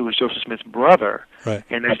Smith, who was Joseph Smith's brother. Right.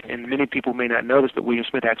 And many people may not know this, but William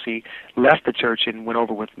Smith actually left the church and went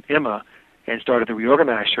over with Emma and started the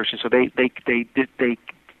reorganized church. And so they basically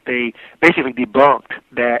debunked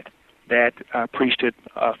that priesthood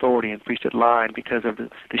authority and priesthood line because of the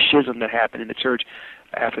schism that happened in the church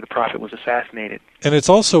after the prophet was assassinated. And it's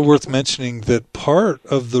also worth mentioning that part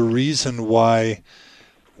of the reason why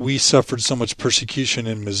we suffered so much persecution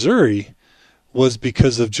in Missouri was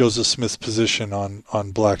because of Joseph Smith's position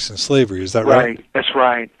on blacks in slavery. Is that right? Right. That's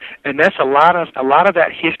right. And that's a lot of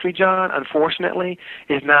that history, John, unfortunately,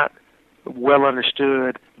 is not well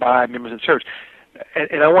understood by members of the church.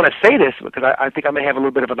 And I want to say this because I think I may have a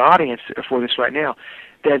little bit of an audience for this right now,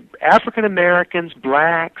 that African Americans,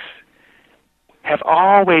 blacks, have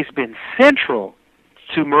always been central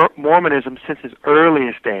to Mormonism since its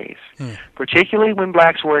earliest days, particularly when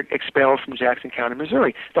blacks were expelled from Jackson County,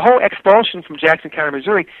 Missouri. The whole expulsion from Jackson County,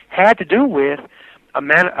 Missouri had to do with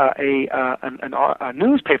a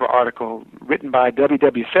newspaper article written by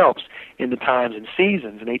W. Phelps in the Times and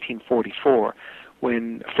Seasons in 1844,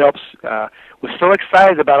 when Phelps was so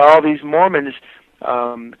excited about all these Mormons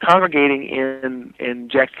congregating in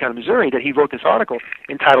Jackson County, Missouri, that he wrote this article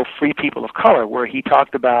entitled "Free People of Color," where he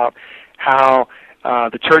talked about how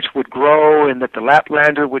the church would grow, and that the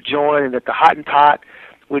Laplander would join, and that the Hottentot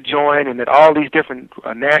would join, and that all these different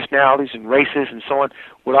nationalities and races and so on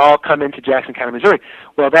would all come into Jackson County, Missouri.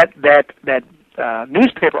 Well, that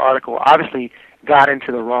newspaper article obviously got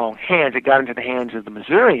into the wrong hands. It got into the hands of the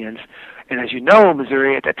Missourians, and as you know,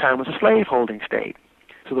 Missouri at that time was a slaveholding state.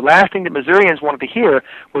 So the last thing that Missourians wanted to hear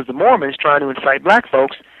was the Mormons trying to incite black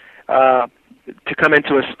folks to come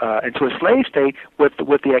into a slave state with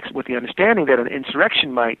the understanding that an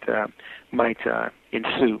insurrection might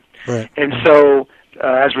ensue. Right. And so,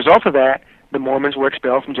 as a result of that, the Mormons were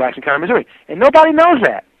expelled from Jackson County, Missouri, and nobody knows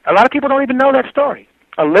that. A lot of people don't even know that story.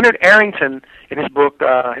 Leonard Arrington, in his book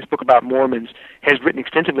about Mormons, has written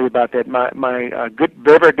extensively about that. My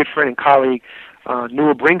very, very good friend and colleague,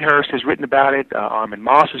 Newell Bringhurst, has written about it. Armin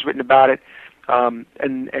Moss has written about it. And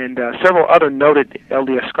several other noted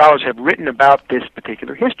LDS scholars have written about this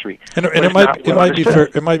particular history. And it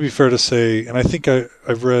might be fair to say, and I think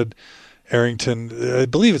I've read Arrington. I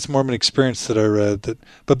believe it's Mormon Experience that I read that.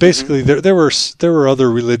 But basically, there were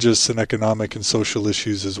other religious and economic and social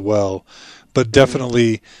issues as well. But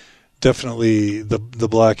definitely the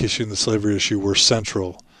black issue and the slavery issue were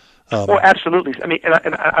central. Well, absolutely. I mean,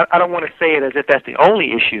 and I don't want to say it as if that's the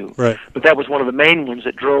only issue, right? But that was one of the main ones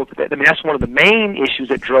that drove. That's one of the main issues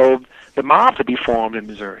that drove the mob to be formed in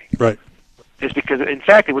Missouri. Right. It's because, in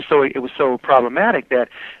fact, it was so problematic that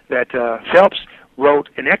Phelps wrote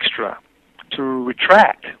an extra to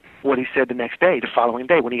retract what he said the following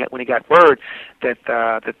day, when he got word that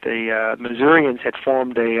the Missourians had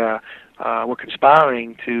formed were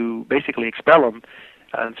conspiring to basically expel him.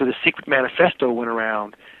 So the secret manifesto went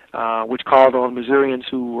around, which called on Missourians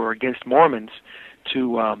who were against Mormons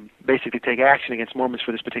to basically take action against Mormons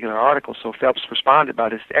for this particular article. So Phelps responded by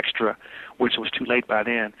this extra, which was too late by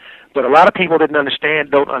then. But a lot of people don't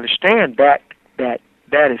understand that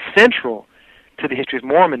is central to the history of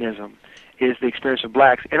Mormonism, is the experience of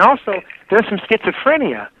blacks. And also, there's some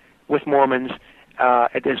schizophrenia with Mormons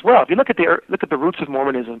as well. If you look at the roots of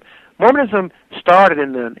Mormonism, Mormonism started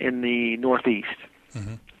in the Northeast.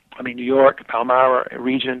 Mm-hmm. I mean, New York, Palmyra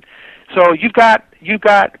region. So you've got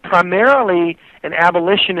primarily an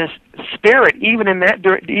abolitionist spirit,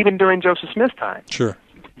 even during Joseph Smith's time. Sure.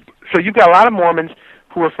 So you've got a lot of Mormons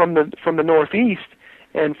who are from the Northeast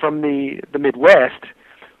and from the Midwest,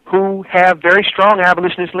 who have very strong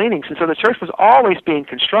abolitionist leanings, and so the church was always being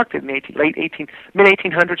constructed in the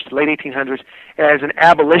mid-1800s to late 1800s as an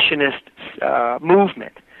abolitionist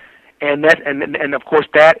movement, and of course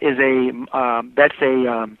that is an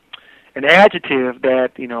adjective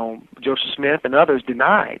that Joseph Smith and others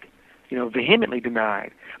denied, vehemently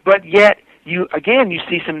denied. But yet you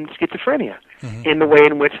see some schizophrenia in the way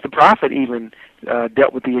in which the prophet even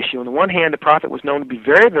dealt with the issue. On the one hand, the prophet was known to be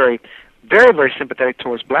very, very, very, very sympathetic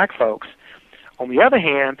towards black folks. On the other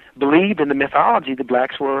hand, believed in the mythology that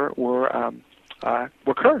blacks were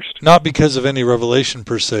cursed. Not because of any revelation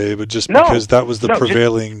per se, but just because that was the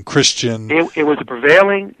prevailing Christian. It was a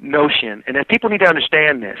prevailing notion, and that people need to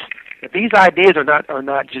understand this. That these ideas are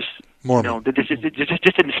not just Mormon. Just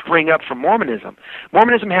didn't spring up from Mormonism.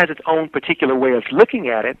 Mormonism has its own particular way of looking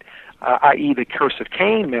at it, i.e., the curse of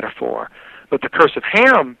Cain metaphor, but the curse of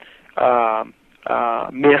Ham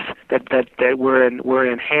myth that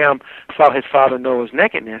wherein Ham saw his father Noah's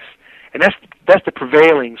nakedness, and that's the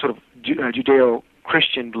prevailing sort of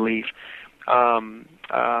Judeo-Christian belief,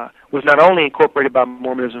 was not only incorporated by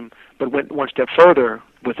Mormonism, but went one step further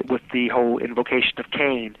with the whole invocation of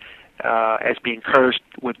Cain as being cursed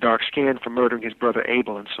with dark skin for murdering his brother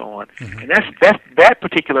Abel, and so on. Mm-hmm. And that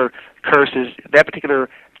particular that particular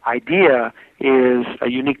idea is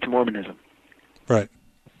unique to Mormonism. Right.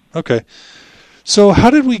 Okay. So how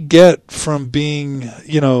did we get from being,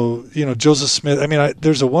 Joseph Smith? I mean,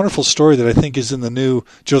 there's a wonderful story that I think is in the new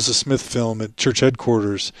Joseph Smith film at church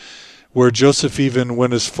headquarters, where Joseph even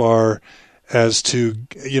went as far as to,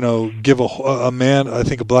 give a man, I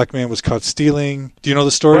think a black man was caught stealing. Do you know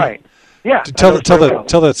the story? Right. Yeah. Tell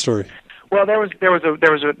that story. Well,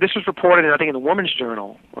 this was reported, I think, in the Woman's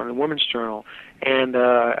Journal, and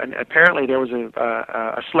apparently there was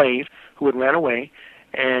a slave who had ran away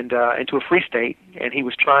and into a free state, and he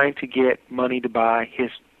was trying to get money to buy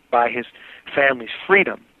his family's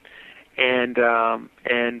freedom, and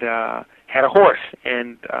had a horse,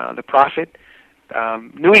 and the prophet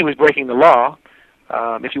knew he was breaking the law,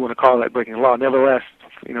 if you want to call that breaking the law. Nevertheless,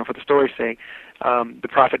 for the story's sake, the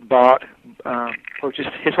prophet purchased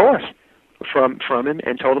his horse from him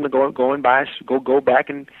and told him to go back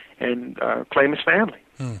and claim his family.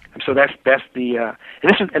 And so that's the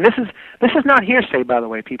and this is not hearsay, by the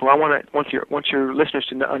way, people. I want your listeners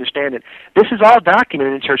to understand it. This is all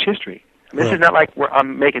documented in church history. I mean, This is not like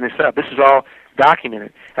I'm making this up. This is all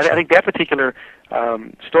documented. I think that particular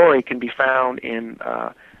story can be found in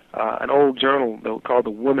an old journal called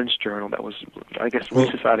the Women's Journal. That was, I guess,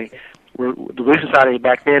 Relief Society. Where the Relief Society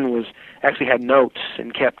back then actually had notes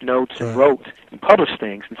and kept notes and wrote and published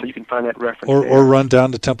things, and so you can find that reference. Or run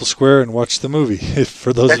down to Temple Square and watch the movie,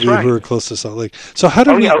 for those of you who are close to Salt Lake. So how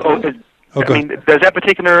do we? Does that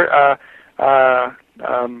particular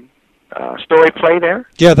story play there?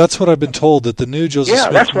 Yeah, that's what I've been told, that the new Joseph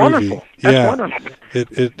Smith that's movie. Wonderful. That's wonderful.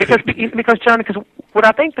 Because John, because what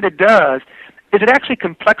I think that it does is it actually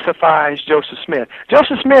complexifies Joseph Smith.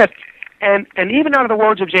 Joseph Smith, and even out of the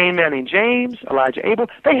words of James Manning, James, Elijah Abel,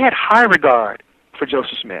 they had high regard for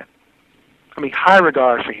Joseph Smith. I mean, high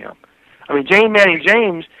regard for him. I mean, James Manning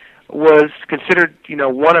James was considered,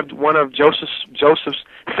 one of Joseph's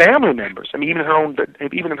family members. I mean, even in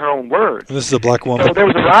her own words. And this is a black woman. So there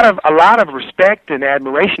was a lot of respect and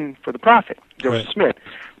admiration for the prophet Joseph Smith.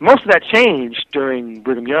 Most of that changed during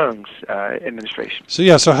Brigham Young's administration.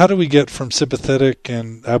 So how do we get from sympathetic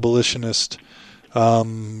and abolitionist,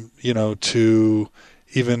 to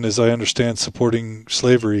even, as I understand, supporting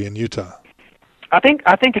slavery in Utah? I think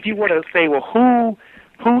if you were to say, well,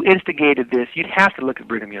 who instigated this, you'd have to look at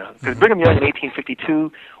Brigham Young. Because Brigham Young in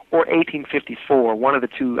 1852 or 1854, one of the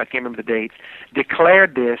two, I can't remember the dates,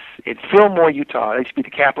 declared this in Fillmore, Utah. It used to be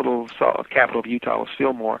the capital of Utah was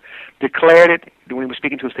Fillmore. Declared it when he was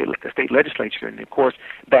speaking to a state legislature. And, of course,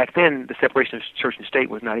 back then, the separation of church and state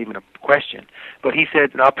was not even a question. But he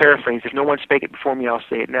said, and I'll paraphrase, if no one spake it before me, I'll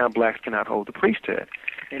say it now, blacks cannot hold the priesthood.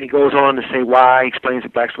 And he goes on to say why. He explains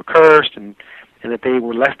that blacks were cursed and that they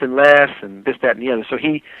were less than less, and this, that, and the other. So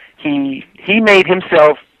he made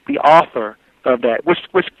himself the author of that, which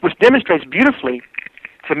demonstrates beautifully,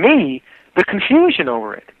 to me, the confusion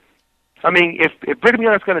over it. I mean, if Brigham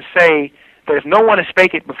Young is going to say that if no one has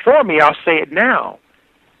spake it before me, I'll say it now,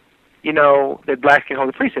 that blacks can hold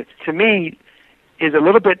the priesthood, to me is a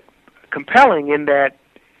little bit compelling in that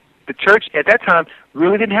the church at that time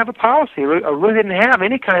really didn't have a policy, or really didn't have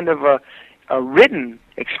any kind of a written,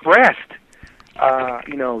 expressed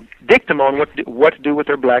dictum on what to do with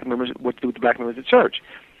their black members, what to do with the black members of the church.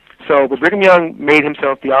 So, but Brigham Young made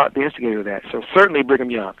himself the instigator of that. So certainly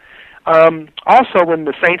Brigham Young. Also, when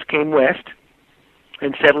the Saints came west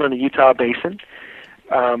and settled in the Utah Basin,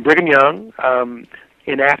 Brigham Young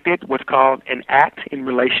enacted what's called an Act in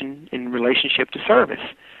relationship to service,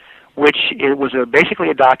 which it was basically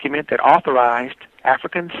a document that authorized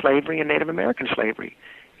African slavery and Native American slavery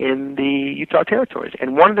in the Utah territories.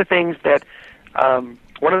 And one of the things that the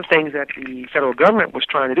federal government was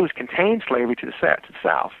trying to do was contain slavery to the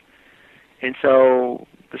South. And so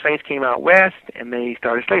the Saints came out west and they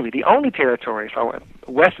started slavery. The only territory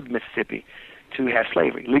west of Mississippi to have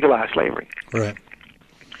slavery, legalized slavery. Right.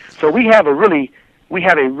 So we have a really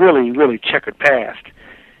checkered past.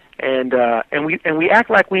 And we act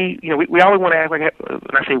like we always want to act like,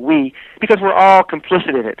 when I say we, because we're all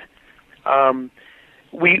complicit in it.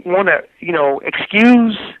 We want to,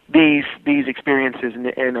 excuse these experiences and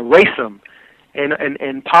erase them,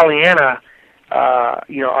 and Pollyanna,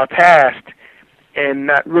 our past, and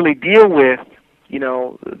not really deal with,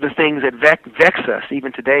 the things that vex us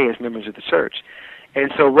even today as members of the church.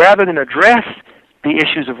 And so, rather than address the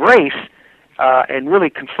issues of race and really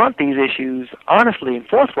confront these issues honestly and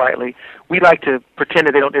forthrightly, we like to pretend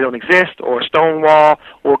that they don't exist, or stonewall,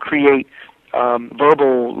 or create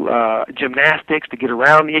verbal gymnastics to get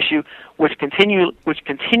around the issue, which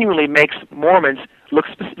continually makes Mormons look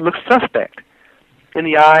suspect in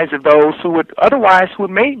the eyes of those who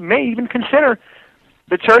may even consider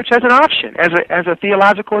the church as an option, as a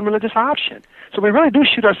theological and religious option. So we really do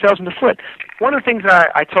shoot ourselves in the foot. One of the things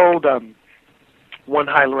I told one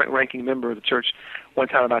high-ranking member of the church one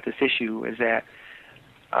time about this issue is that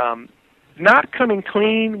not coming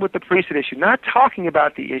clean with the priesthood issue, not talking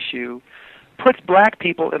about the issue, puts black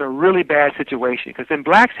people in a really bad situation, because then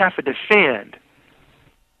blacks have to defend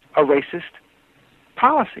a racist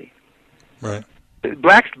policy. Right.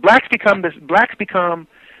 Blacks become, have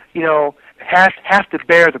to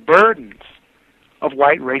bear the burdens of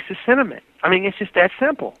white racist sentiment. I mean, it's just that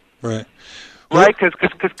simple. Right. Right?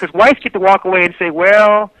 Because whites get to walk away and say,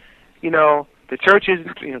 well, the church is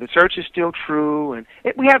still true, and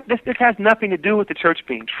this has nothing to do with the church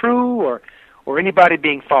being true or anybody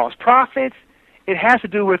being false prophets. It has to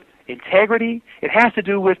do with integrity. It has to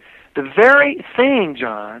do with the very thing,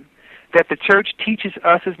 John, that the church teaches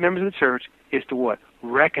us as members of the church is to what?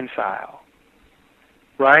 Reconcile.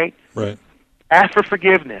 Right? Right. Ask for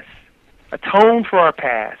forgiveness. Atone for our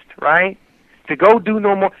past, right? To go do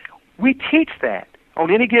no more. We teach that on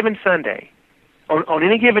any given Sunday. On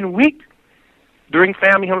any given week during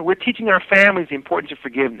family home, we're teaching our families the importance of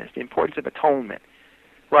forgiveness, the importance of atonement,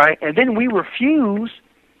 right? And then we refuse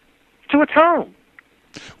to atone.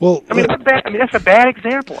 Well, I mean, that's a bad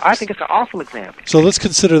example. I think it's an awful example. So let's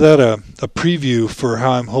consider that a preview for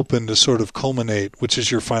how I'm hoping to sort of culminate, which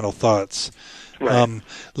is your final thoughts. Right.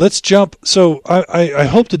 Let's jump. So I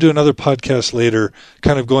hope to do another podcast later,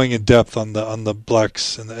 kind of going in depth on the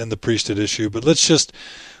blacks and the priesthood issue. But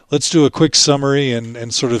let's do a quick summary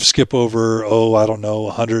and sort of skip over,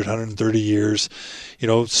 100, 130 years.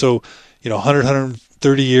 So 100,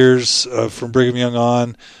 130 years from Brigham Young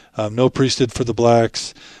on. No priesthood for the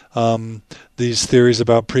blacks. These theories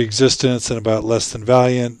about preexistence and about less than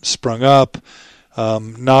valiant sprung up.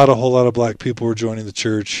 Not a whole lot of black people were joining the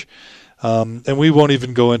church. And we won't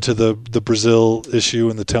even go into the Brazil issue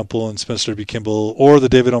and the temple and Spencer W. Kimball or the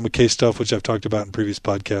David O. McKay stuff, which I've talked about in previous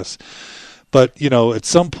podcasts. But, at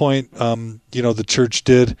some point, the church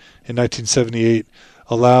did in 1978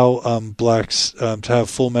 allow blacks to have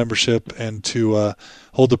full membership and to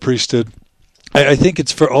hold the priesthood. I think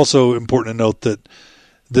it's also important to note that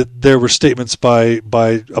there were statements by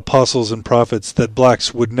apostles and prophets that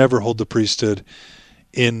blacks would never hold the priesthood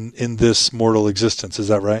in this mortal existence. Is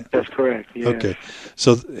that right? That's correct. Yes. Okay.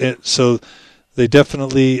 So they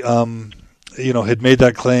definitely had made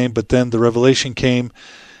that claim, but then the revelation came,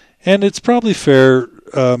 and it's probably fair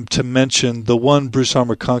to mention the one Bruce R.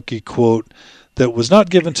 McConkie quote that was not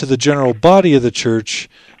given to the general body of the church,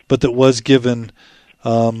 but that was given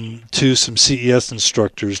to some CES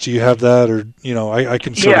instructors. Do you have that, or I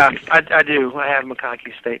can? I do. I have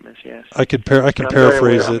McConkie's statements. Yes, I can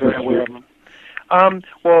paraphrase it. I'm very aware of them.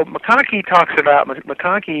 Well,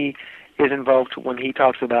 McConkie is invoked when he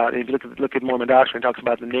talks about. If you look at Mormon doctrine, he talks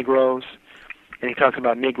about the Negroes, and he talks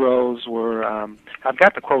about Negroes were. I've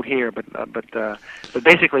got the quote here, but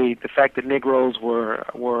basically the fact that Negroes were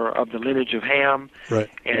of the lineage of Ham, right,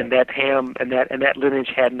 and that Ham and that lineage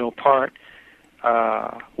had no part.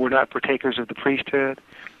 Were not partakers of the priesthood,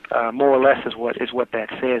 more or less is what that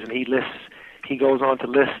says, and he goes on to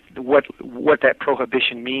list what that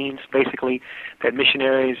prohibition means. Basically, that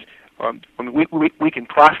missionaries, we can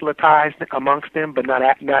proselytize amongst them, but not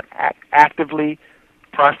actively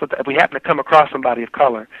proselytize. If we happen to come across somebody of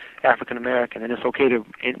color, African American, and it's okay to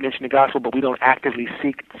mention the gospel, but we don't actively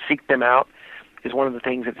seek them out, is one of the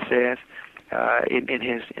things it says in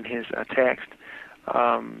his text.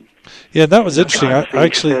 That was interesting.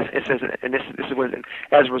 It says, and this is what,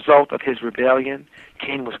 as a result of his rebellion,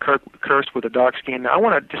 Cain was cursed with a dark skin. Now, I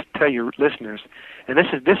want to just tell your listeners, and this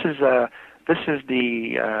is the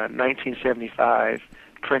 1975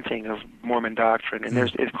 printing of Mormon doctrine, and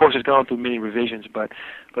of course it's gone through many revisions, but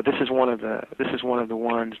this is one of the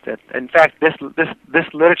ones that, in fact, this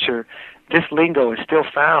literature, this lingo is still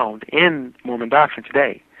found in Mormon doctrine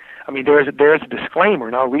today. I mean, there's a disclaimer,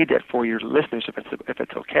 and I'll read that for your listeners if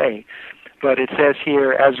it's okay. But it says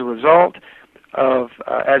here, as a result of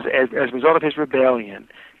his rebellion,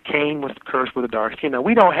 Cain was cursed with a dark skin. Now,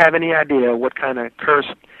 we don't have any idea what kind of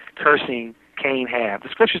cursing Cain had. The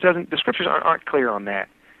scriptures aren't clear on that.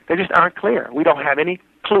 They just aren't clear. We don't have any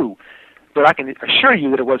clue. But I can assure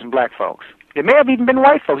you that it wasn't black folks. It may have even been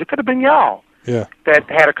white folks. It could have been y'all. Yeah. That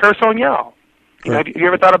had a curse on y'all. Have you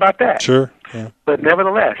ever thought about that? Sure. Yeah. But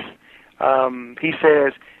nevertheless, he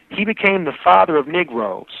says, he became the father of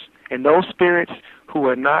Negroes, and those spirits who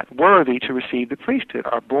are not worthy to receive the priesthood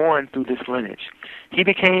are born through this lineage. He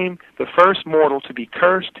became the first mortal to be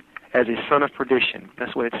cursed as a son of perdition.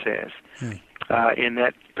 That's what it says in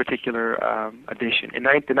that particular edition. In the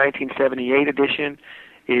 1978 edition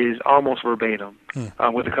is almost verbatim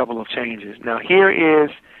with a couple of changes. Now here is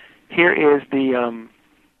the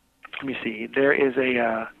let me see. There is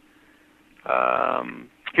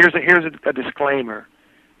here's a disclaimer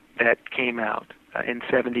that came out in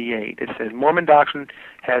 78. It says, Mormon doctrine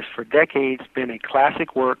has for decades been a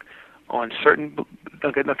classic work on certain...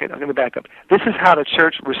 Okay, I'm going to back up. This is how the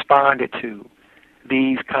church responded to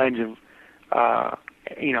these kinds of, I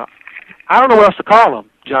don't know what else to call them,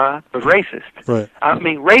 John, but racist. Right. I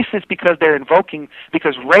mean, racist because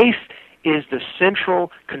because race is the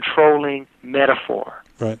central controlling metaphor.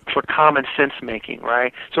 Right. For common sense making,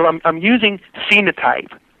 right? So I'm using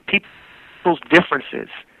phenotype, people's differences,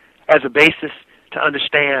 as a basis to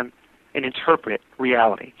understand and interpret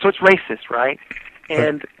reality. So it's racist, right?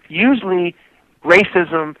 And usually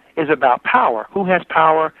racism is about power. Who has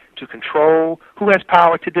power to control? Who has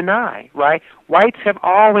power to deny, right? Whites have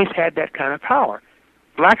always had that kind of power.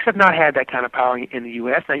 Blacks have not had that kind of power in the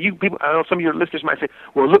U.S. Now, you people, I know some of your listeners might say,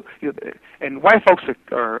 well, look, and white folks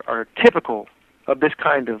are typical of this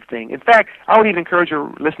kind of thing. In fact, I would even encourage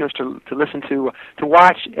your listeners to listen to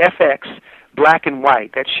watch FX Black and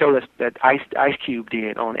White, that show that Ice Cube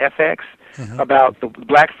did on FX about the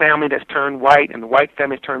black family that's turned white and the white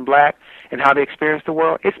family that's turned black and how they experience the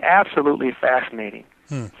world. It's absolutely fascinating.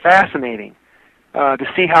 Fascinating to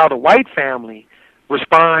see how the white family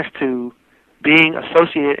responds to being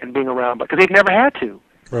associated and being around, because they've never had to.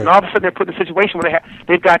 Right. And all of a sudden they're put in a situation where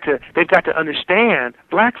they've got to understand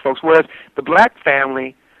black folks, whereas the black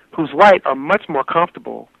family who's white are much more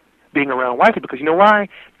comfortable being around white people, because you know why?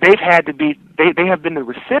 They have been the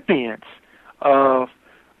recipients of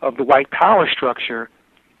the white power structure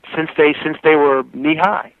since they were knee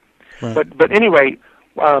high. Right. But anyway,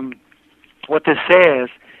 what this says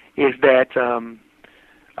is that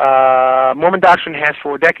Mormon doctrine has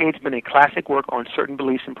for decades been a classic work on certain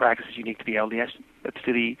beliefs and practices unique to the LDS,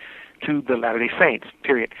 to the Latter-day Saints,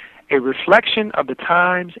 period. A reflection of the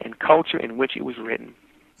times and culture in which it was written.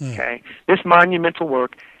 Okay? This monumental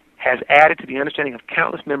work has added to the understanding of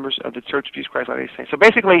countless members of the Church of Jesus Christ of Latter-day Saints. So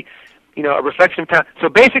basically, a reflection of time. So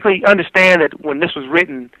basically, understand that when this was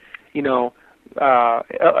written, Elder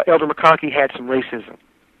McConkie had some racism.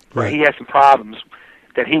 Right. He had some problems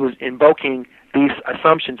that he was invoking these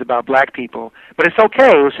assumptions about black people, but it's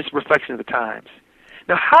okay. It was just a reflection of the times.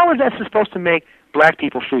 Now, how is that supposed to make black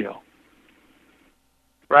people feel?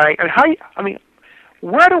 Right? And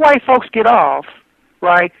where do white folks get off,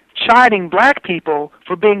 right, chiding black people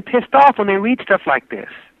for being pissed off when they read stuff like this,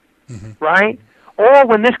 right? Or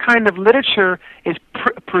when this kind of literature is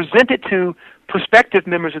presented to prospective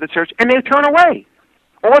members of the church and they turn away.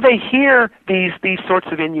 Or they hear these sorts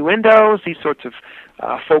of innuendos, these sorts of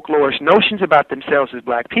folklorish notions about themselves as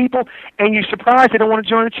black people, and you're surprised they don't want to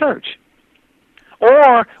join the church.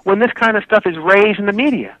 Or when this kind of stuff is raised in the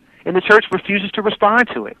media, and the church refuses to respond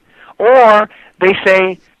to it. Or they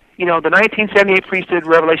say, the 1978 priesthood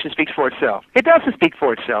revelation speaks for itself. It doesn't speak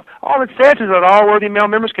for itself. All it says is that all worthy male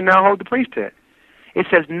members can now hold the priesthood. It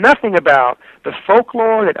says nothing about the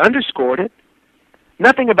folklore that underscored it,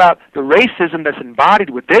 nothing about the racism that's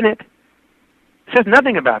embodied within it. It says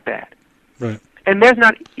nothing about that. Right. And there's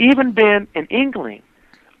not even been an inkling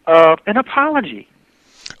of an apology.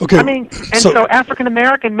 Okay. So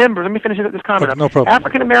African-American members, let me finish this comment. Okay, no problem.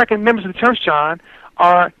 African-American members of the church, John,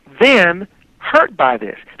 are then hurt by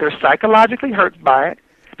this. They're psychologically hurt by it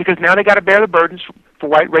because now they got to bear the burdens for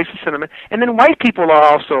white racist sentiment. And then white people are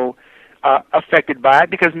also affected by it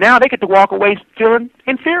because now they get to walk away feeling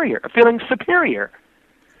inferior, or feeling superior.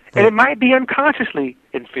 Right. And it might be unconsciously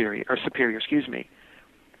inferior or superior,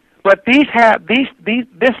 But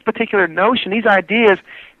this particular notion, these ideas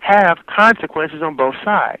have consequences on both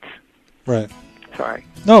sides. Right. Sorry.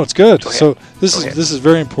 No, it's good. So this is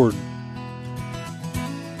very important.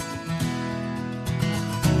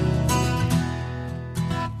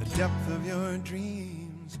 The depth of your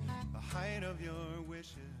dreams, the height of your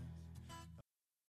wishes.